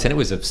rugs. And it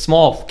was a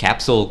small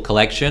capsule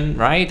collection,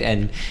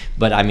 right?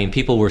 But I mean,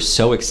 people were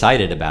so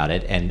excited about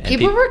it. And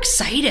people were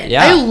excited.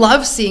 Yeah. I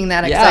love seeing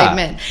that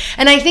excitement.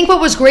 And I think what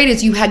was great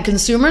is you had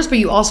consumers, but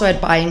you also had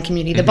buying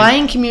community. The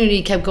buying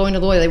community kept going to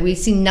Leloy. Like, we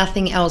see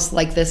nothing else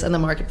like this in the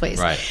marketplace.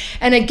 Right.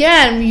 And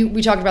again,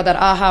 we talked about that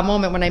aha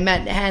moment when I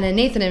met Hannah and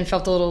Nathan and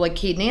felt a little like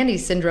Kate and Andy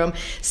syndrome.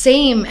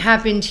 Same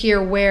happened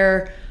here,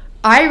 where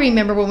I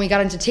remember when we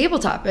got into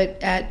tabletop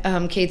at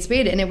Kate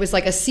Spade, and it was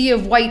like a sea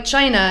of white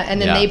china, and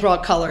then Yeah. they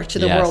brought color to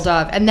the Yes. world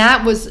of. And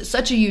that was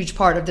such a huge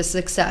part of the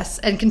success,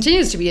 and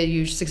continues to be a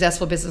huge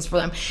successful business for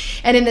them.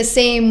 And in the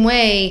same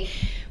way,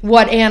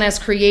 what Anna's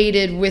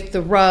created with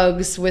the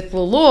rugs, with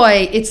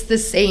Leloy, it's the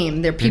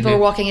same. People are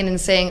walking in and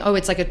saying, oh,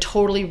 it's like a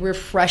totally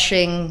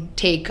refreshing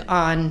take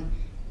on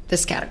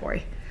this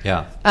category.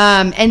 Yeah.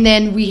 And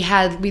then we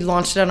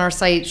launched it on our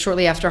site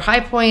shortly after High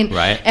Point.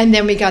 Right. And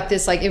then we got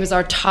this, like, it was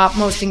our top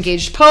most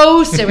engaged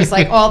post. It was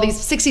like all these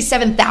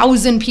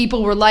 67,000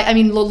 people were like, I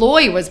mean,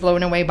 Leloy was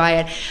blown away by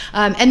it.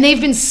 And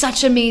they've been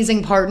such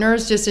amazing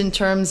partners just in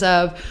terms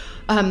of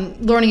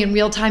learning in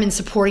real time and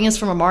supporting us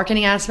from a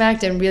marketing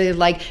aspect, and really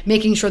like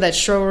making sure that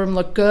showroom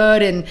looked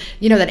good, and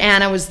that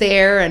Anna was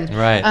there, and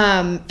Right.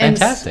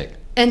 Fantastic.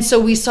 And so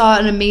we saw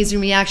an amazing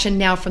reaction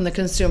now from the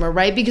consumer,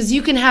 right? Because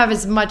you can have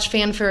as much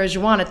fanfare as you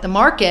want at the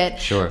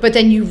market, Sure. but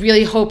then you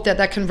really hope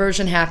that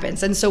conversion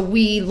happens. And so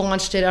we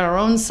launched it on our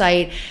own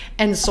site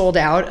and sold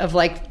out of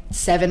like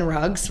 7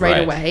 rugs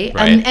right away.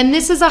 Right. And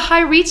this is a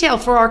high retail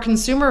for our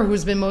consumer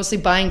who's been mostly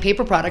buying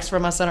paper products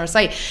from us on our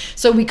site.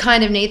 So we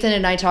Nathan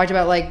and I talked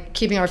about like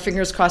keeping our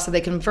fingers crossed that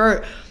they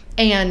convert.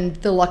 And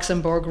the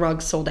Luxembourg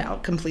rug sold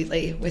out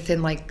completely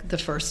within like the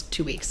first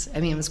 2 weeks. I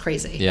mean, it was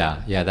crazy. Yeah,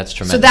 that's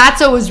tremendous. So that's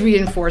always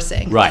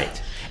reinforcing.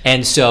 Right.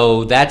 And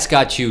so that's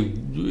got you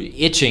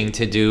itching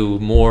to do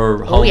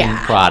more home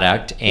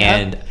product.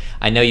 And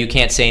I know you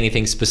can't say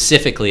anything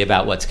specifically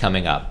about what's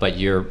coming up, but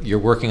you're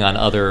working on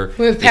other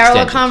We have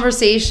parallel extensions.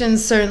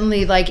 conversations,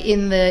 certainly like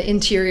in the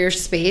interior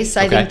space.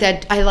 I think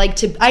that I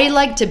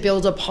like to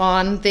build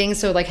upon things.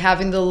 So like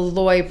having the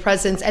Leloy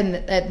presence and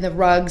the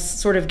rugs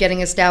sort of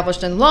getting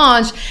established and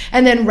launched,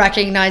 and then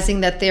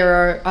recognizing that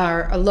there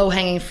are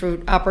low-hanging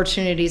fruit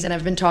opportunities. And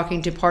I've been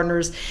talking to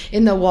partners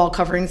in the wall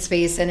covering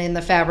space and in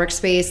the fabric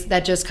space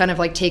that just kind of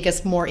like take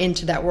us more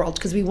into that world,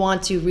 because we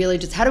want to really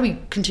just, how do we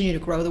continue to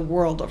grow the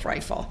world of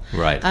Rifle?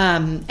 Right.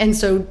 And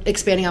so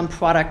expanding on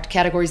product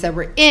categories that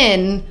we're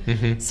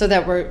in, so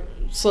that we're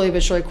slowly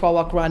but surely crawl,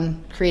 walk,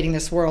 run, creating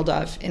this world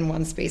of in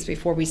one space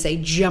before we say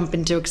jump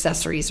into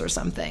accessories or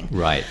something.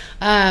 Right.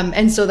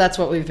 And so that's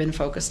what we've been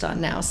focused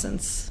on now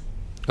since.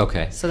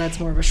 Okay. So that's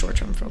more of a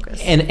short-term focus.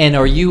 And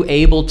are you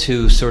able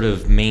to sort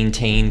of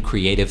maintain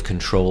creative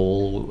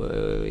control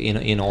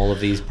in all of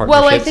these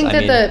partnerships? Well, I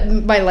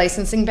think my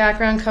licensing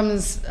background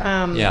comes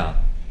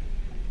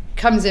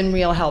in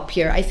real help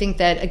here. I think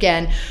that,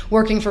 again,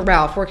 working for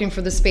Ralph, working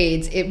for the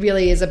Spades, it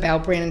really is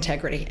about brand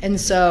integrity. And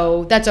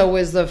so that's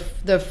always the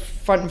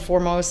front and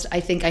foremost. I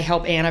think I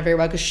help Anna very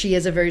well because she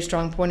has a very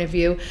strong point of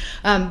view.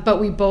 But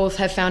we both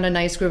have found a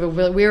nice groove of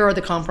where are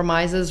the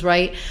compromises,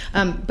 right?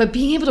 But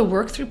being able to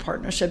work through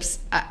partnerships,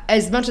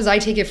 as much as I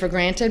take it for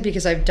granted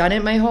because I've done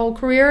it my whole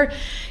career,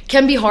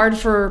 can be hard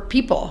for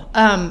people.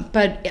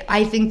 But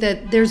I think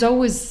that there's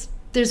always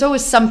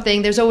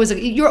something,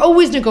 you're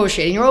always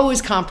negotiating, you're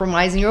always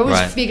compromising, you're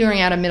always figuring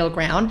out a middle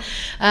ground.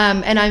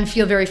 And I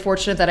feel very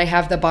fortunate that I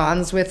have the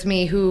bonds with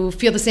me who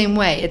feel the same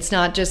way. It's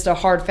not just a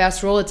hard,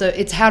 fast rule.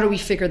 It's how do we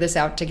figure this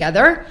out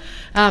together,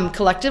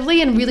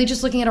 collectively, and really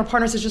just looking at our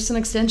partners as just an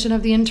extension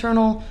of the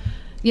internal,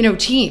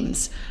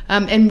 teams.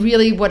 And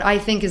really what I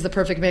think is the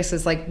perfect mix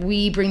is like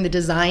we bring the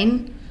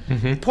design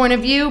point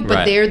of view,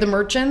 but they're the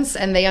merchants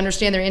and they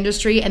understand their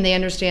industry and they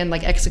understand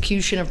like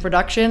execution of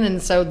production,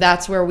 and so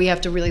that's where we have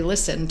to really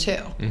listen too.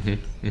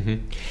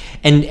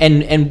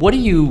 And what do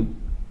you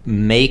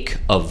make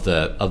of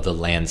the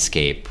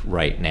landscape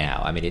right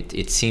now? I mean,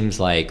 it seems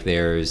like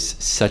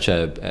there's such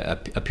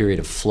a period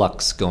of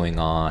flux going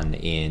on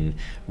in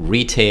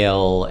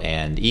retail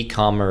and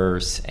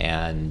e-commerce,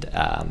 and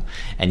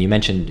you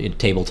mentioned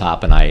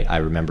tabletop, and I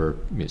remember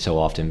so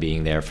often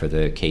being there for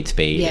the Kate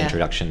Spade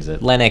introductions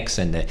at Lenox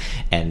and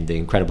the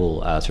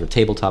incredible sort of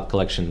tabletop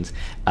collections.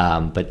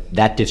 But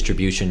that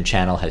distribution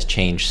channel has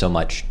changed so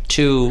much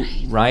too,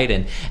 right?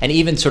 And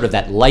even sort of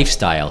that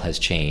lifestyle has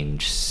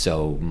changed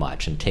so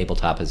much, and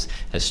tabletop has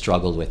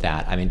struggled with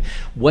that. I mean,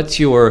 what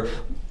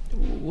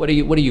are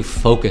you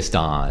focused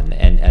on,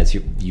 and as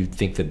you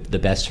think that the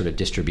best sort of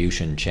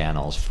distribution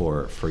channels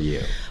for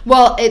you?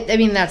 Well,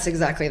 that's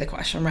exactly the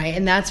question, right?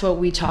 And that's what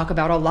we talk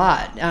about a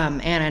lot.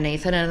 Anna,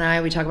 Nathan, and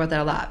I, we talk about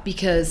that a lot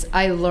because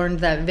I learned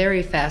that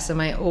very fast in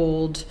my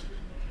old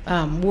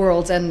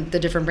worlds and the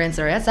different brands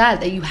that are at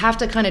that you have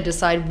to kind of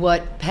decide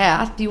what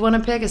path do you want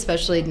to pick,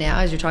 especially now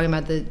as you're talking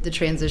about the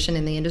transition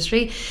in the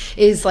industry,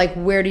 is like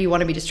where do you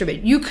want to be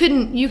distributed? You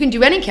can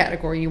do any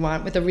category you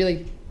want with a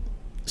really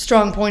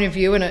strong point of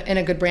view and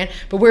a good brand,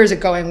 but where is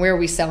it going? Where are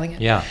we selling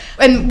it? Yeah.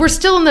 And we're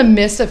still in the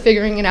midst of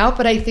figuring it out,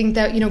 but I think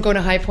that, going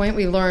to High Point,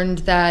 we learned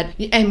that,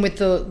 and with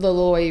the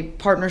Loy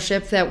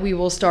partnership, that we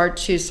will start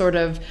to sort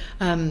of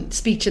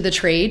speak to the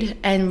trade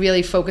and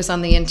really focus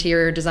on the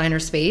interior designer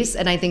space.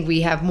 And I think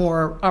we have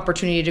more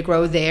opportunity to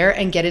grow there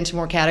and get into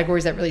more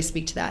categories that really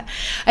speak to that.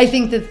 I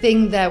think the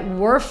thing that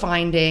we're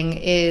finding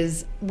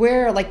is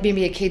where like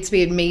maybe a Kate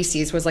Spade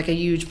Macy's was like a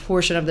huge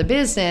portion of the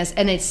business,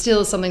 and it's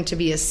still something to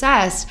be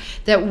assessed,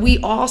 that we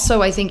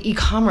also, I think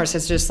e-commerce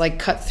has just like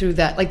cut through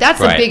that. Like that's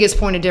the biggest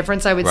point of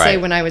difference, I would say,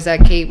 when I was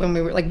at Kate, when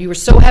we were like, you were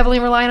so heavily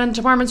reliant on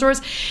department stores.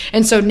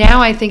 And so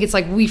now I think it's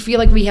like, we feel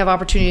like we have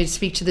opportunity to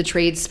speak to the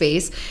trade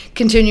space,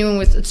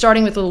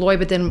 starting with Loy,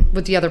 but then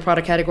with the other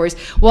product categories,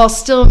 while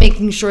still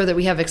making sure that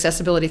we have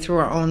accessibility through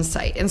our own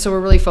site. And so we're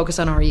really focused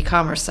on our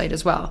e-commerce site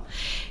as well.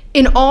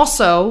 And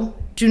also,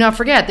 do not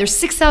forget, there's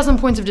 6,000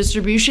 points of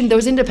distribution,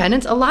 those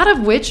independents, a lot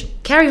of which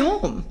carry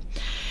home.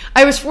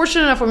 I was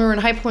fortunate enough when we were in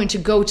High Point to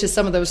go to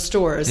some of those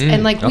stores.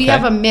 And like we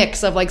have a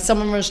mix of like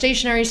some are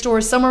stationary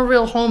stores, some are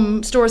real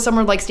home stores, some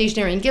are like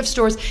stationary and gift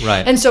stores.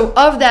 Right. And so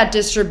of that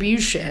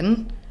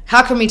distribution,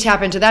 how can we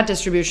tap into that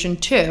distribution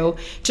too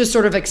to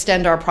sort of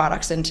extend our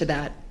products into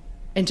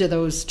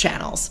those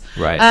channels?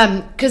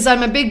 Right. Because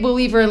I'm a big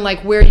believer in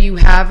like where you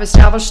have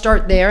established,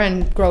 start there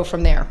and grow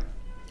from there.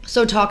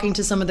 So talking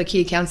to some of the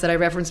key accounts that I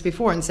referenced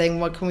before and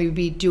saying, what can we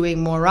be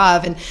doing more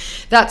of? And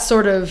that's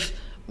sort of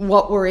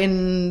what we're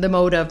in the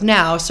mode of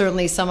now.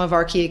 Certainly some of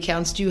our key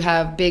accounts do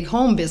have big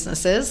home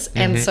businesses.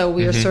 And so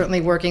we are certainly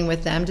working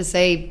with them to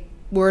say,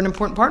 we're an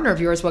important partner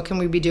of yours. What can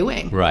we be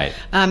doing? Right.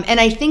 And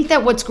I think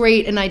that what's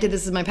great, and I did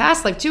this in my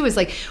past life too, is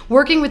like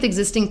working with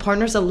existing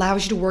partners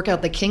allows you to work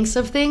out the kinks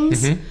of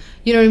things.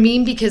 You know what I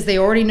mean? Because they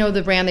already know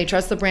the brand, they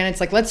trust the brand. It's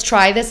like, let's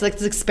try this,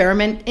 let's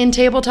experiment in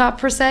tabletop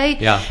per se,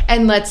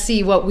 and let's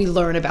see what we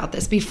learn about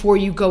this before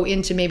you go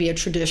into maybe a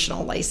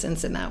traditional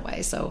license in that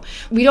way. So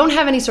we don't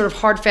have any sort of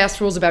hard, fast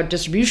rules about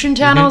distribution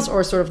channels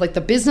or sort of like the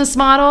business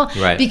model,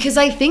 because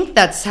I think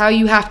that's how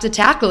you have to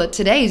tackle it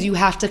today, is you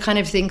have to kind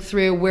of think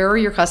through where are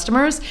your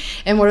customers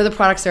and what are the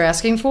products they're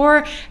asking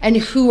for and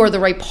who are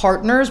the right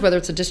partners, whether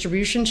it's a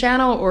distribution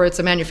channel or it's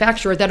a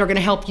manufacturer, that are going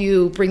to help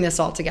you bring this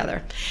all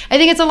together. I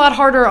think it's a lot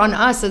harder on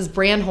us as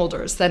brand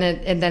holders than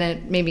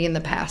it maybe in the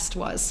past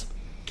was.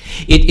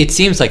 It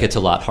seems like it's a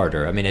lot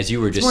harder. I mean, as you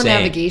were just more saying,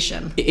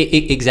 navigation.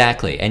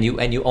 Exactly, and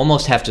you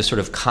almost have to sort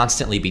of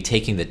constantly be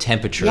taking the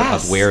temperature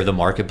Yes. of where the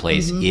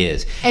marketplace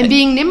is, And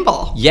being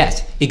nimble.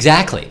 Yes,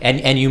 exactly.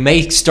 And you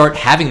may start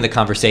having the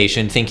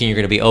conversation thinking you're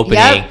going to be opening,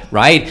 Yep.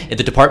 right, at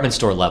the department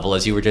store level,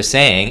 as you were just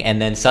saying,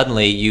 and then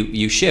suddenly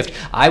you shift.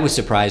 I was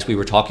surprised. We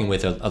were talking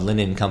with a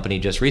linen company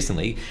just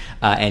recently,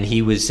 and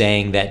he was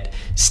saying that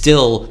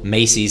still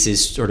Macy's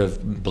is sort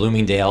of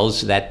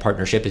Bloomingdale's, that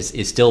partnership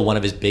is still one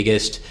of his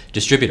biggest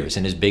distributors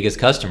and his biggest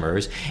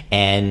customers,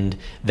 and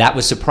that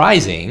was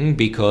surprising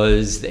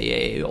because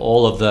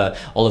all of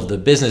the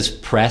business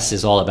press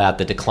is all about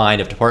the decline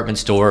of department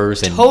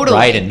stores and Totally.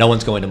 right, and no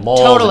one's going to malls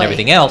Totally. and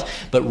everything else.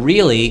 But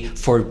really,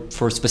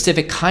 for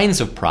specific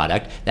kinds of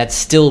product, that's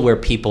still where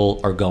people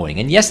are going.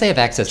 And yes, they have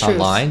access Truth.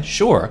 online,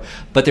 sure,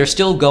 but they're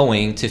still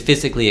going to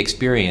physically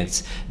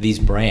experience these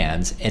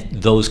brands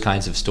at those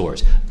kinds of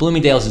stores.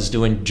 Bloomingdale's is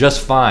doing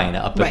just fine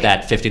up at Right.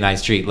 that 59th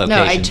Street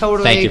location. No, I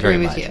totally Thank you agree very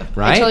with much. you.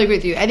 Right? I totally agree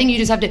with you. I think you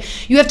just have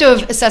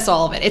to assess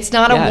all of it. It's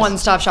not a Yes.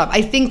 one-stop shop.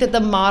 I think that the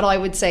model, I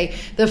would say,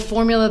 the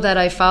formula that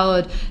I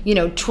followed,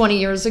 20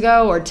 years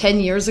ago or 10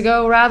 years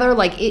ago, rather,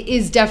 like it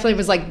is definitely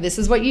was like, this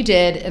is what you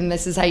did and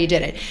this is how you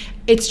did it.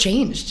 It's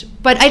changed,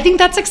 but I think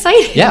that's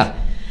exciting. Yeah.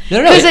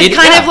 No, Because it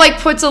kind yeah. of like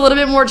puts a little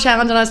bit more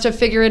challenge on us to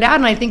figure it out.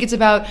 And I think it's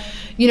about,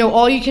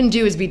 all you can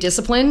do is be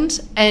disciplined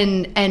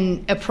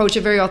and approach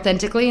it very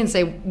authentically and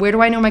say, where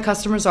do I know my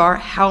customers are?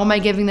 How am I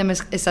giving them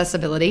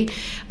accessibility?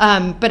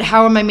 But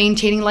how am I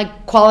maintaining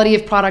like quality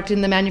of product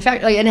in the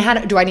manufacturer? Like,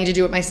 and do I need to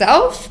do it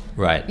myself?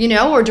 Right.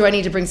 Or do I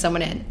need to bring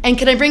someone in? And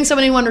can I bring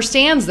someone who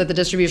understands that the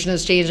distribution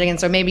is changing? And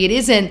so maybe it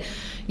isn't,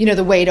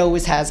 the way it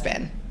always has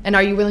been. And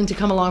are you willing to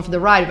come along for the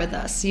ride with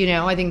us?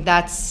 I think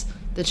that's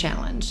the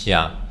challenge.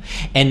 Yeah.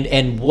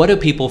 And what do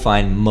people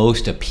find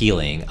most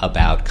appealing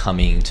about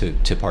coming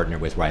to partner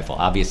with Rifle?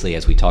 Obviously,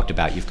 as we talked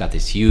about, you've got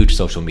this huge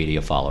social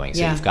media following.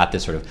 So Yeah. you've got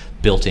this sort of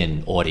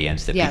built-in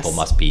audience that Yes. people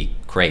must be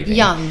craving.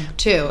 Young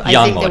too. I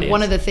Young think that audience.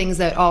 one of the things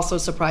that also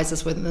surprised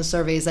us within the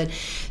survey is that,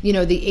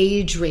 the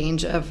age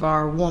range of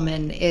our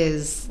woman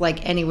is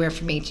like anywhere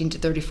from 18 to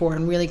 34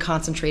 and really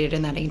concentrated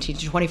in that 18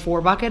 to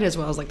 24 bucket as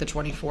well as like the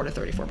 24 to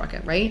 34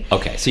 bucket, right?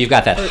 Okay, so you've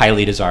got that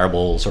highly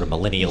desirable sort of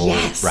millennial.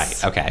 Yes.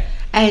 Right, okay.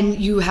 And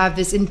you have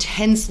this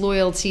intense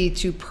loyalty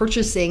to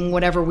purchasing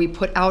whatever we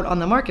put out on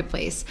the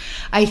marketplace.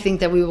 I think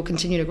that we will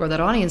continue to grow that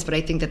audience, but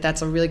I think that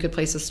that's a really good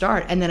place to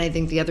start. And then I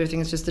think the other thing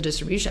is just the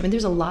distribution. I mean,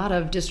 there's a lot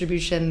of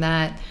distribution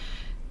that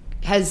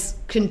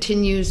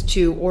continues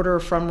to order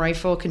from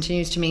Rifle,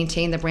 continues to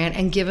maintain the brand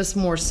and give us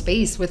more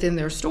space within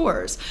their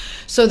stores.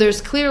 So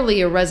there's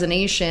clearly a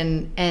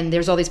resonation and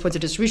there's all these points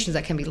of distributions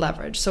that can be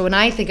leveraged. So when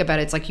I think about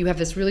it, it's like you have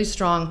this really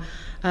strong,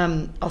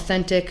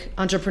 authentic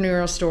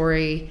entrepreneurial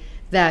story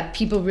that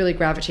people really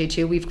gravitate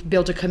to. We've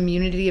built a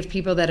community of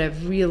people that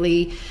have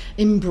really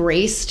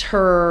embraced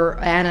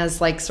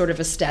Anna's like sort of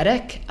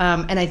aesthetic.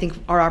 And I think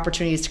our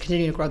opportunity is to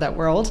continue to grow that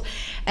world.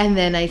 And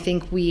then I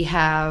think we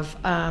have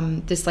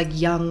this like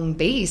young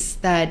base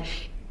that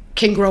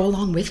can grow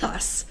along with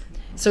us.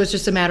 So it's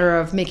just a matter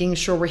of making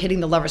sure we're hitting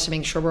the levers to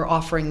make sure we're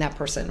offering that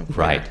person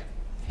Right.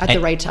 at the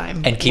right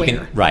time. And keeping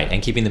where.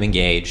 and keeping them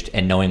engaged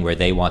and knowing where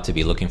they want to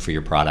be looking for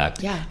your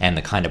product Yeah. and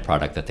the kind of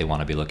product that they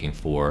want to be looking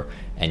for,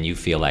 and you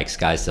feel like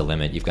sky's the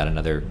limit. You've got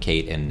another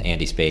Kate and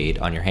Andy Spade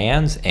on your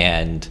hands,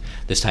 and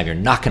this time you're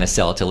not going to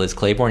sell it to Liz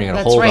Claiborne. You're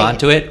going to That's hold right. on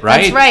to it,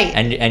 right? That's right.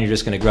 And you're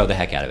just going to grow the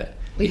heck out of it.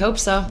 We hope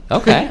so.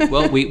 Okay.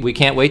 Well, we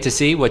can't wait to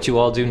see what you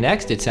all do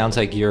next. It sounds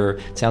like your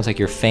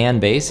fan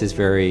base is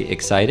very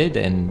excited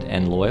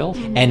and loyal.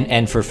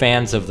 And for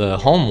fans of the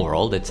home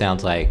world, it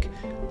sounds like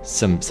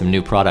some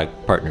new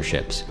product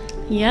partnerships.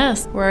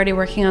 Yes, we're already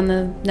working on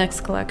the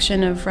next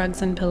collection of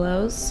rugs and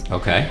pillows.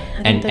 Okay.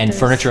 think And that and there's-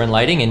 furniture and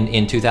lighting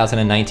in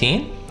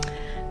 2019?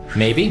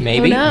 Maybe.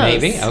 Who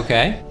knows? Maybe.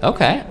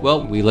 Okay.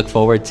 Well, we look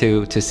forward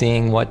to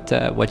seeing what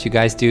you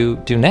guys do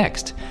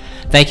next.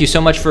 Thank you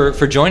so much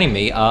for joining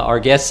me. Our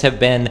guests have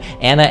been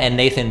Anna and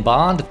Nathan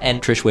Bond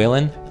and Trish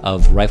Whalen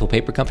of Rifle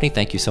Paper Company.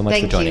 Thank you so much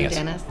for joining us.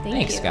 Dennis.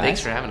 Thanks, you. guys.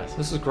 Thanks for having us.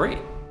 This was great.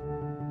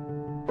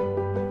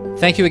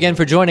 Thank you again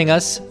for joining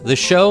us. The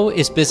show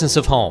is Business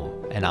of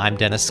Home, and I'm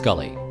Dennis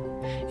Scully.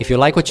 If you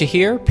like what you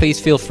hear, please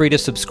feel free to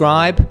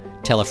subscribe,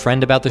 tell a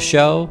friend about the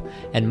show,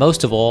 and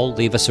most of all,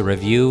 leave us a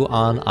review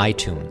on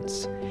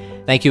iTunes.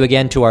 Thank you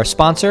again to our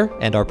sponsor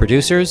and our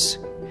producers.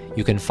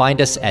 You can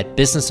find us at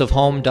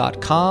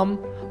businessofhome.com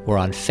or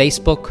on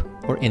Facebook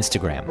or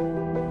Instagram.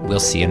 We'll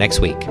see you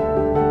next week.